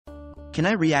Can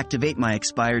I reactivate my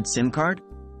expired SIM card?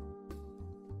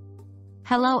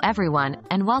 Hello everyone,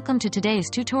 and welcome to today's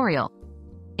tutorial.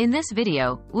 In this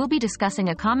video, we'll be discussing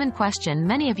a common question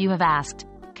many of you have asked: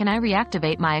 can I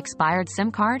reactivate my expired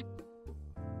SIM card?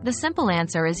 The simple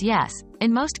answer is yes,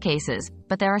 in most cases,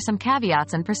 but there are some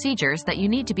caveats and procedures that you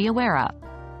need to be aware of.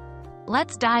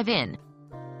 Let's dive in.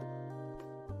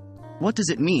 What does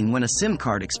it mean when a SIM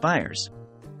card expires?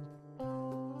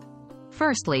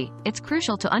 Firstly, it's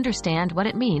crucial to understand what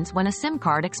it means when a SIM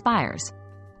card expires.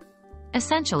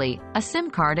 Essentially, a SIM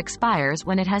card expires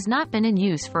when it has not been in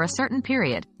use for a certain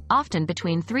period, often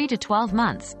between 3 to 12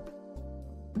 months.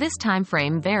 This time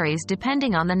frame varies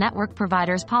depending on the network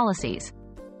provider's policies.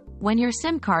 When your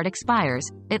SIM card expires,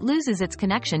 it loses its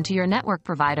connection to your network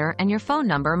provider and your phone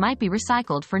number might be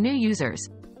recycled for new users.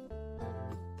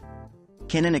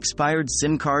 Can an expired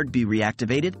SIM card be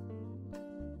reactivated?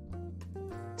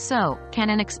 So,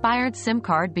 can an expired SIM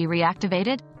card be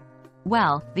reactivated?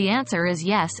 Well, the answer is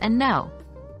yes and no.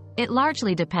 It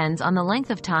largely depends on the length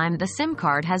of time the SIM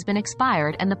card has been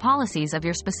expired and the policies of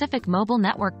your specific mobile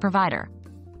network provider.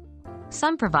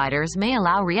 Some providers may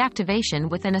allow reactivation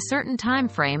within a certain time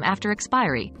frame after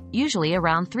expiry, usually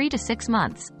around 3 to 6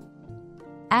 months.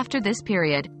 After this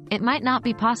period, it might not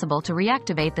be possible to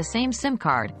reactivate the same SIM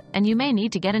card, and you may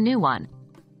need to get a new one.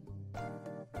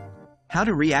 How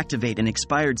to reactivate an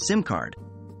expired SIM card?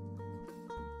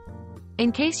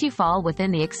 In case you fall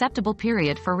within the acceptable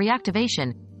period for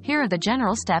reactivation, here are the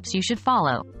general steps you should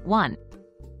follow. 1.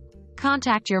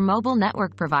 Contact your mobile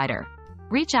network provider.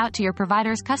 Reach out to your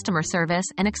provider's customer service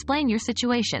and explain your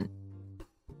situation.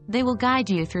 They will guide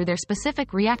you through their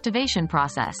specific reactivation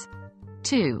process.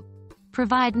 2.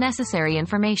 Provide necessary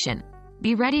information.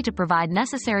 Be ready to provide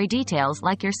necessary details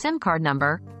like your SIM card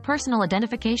number, personal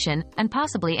identification, and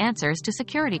possibly answers to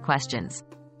security questions.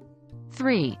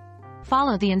 3.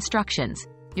 Follow the instructions.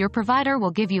 Your provider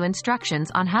will give you instructions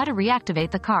on how to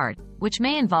reactivate the card, which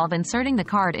may involve inserting the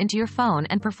card into your phone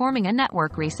and performing a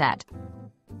network reset.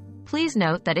 Please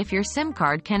note that if your SIM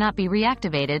card cannot be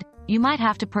reactivated, you might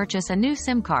have to purchase a new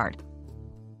SIM card.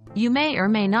 You may or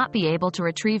may not be able to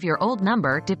retrieve your old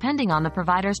number depending on the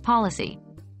provider's policy.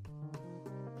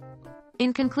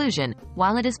 In conclusion,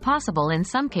 while it is possible in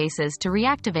some cases to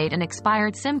reactivate an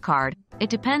expired SIM card,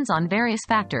 it depends on various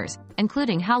factors,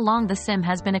 including how long the SIM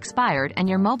has been expired and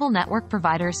your mobile network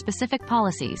provider's specific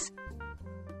policies.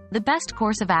 The best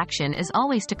course of action is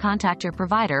always to contact your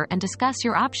provider and discuss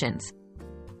your options.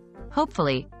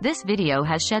 Hopefully, this video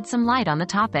has shed some light on the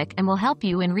topic and will help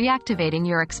you in reactivating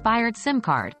your expired SIM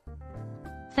card.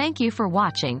 Thank you for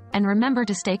watching, and remember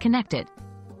to stay connected.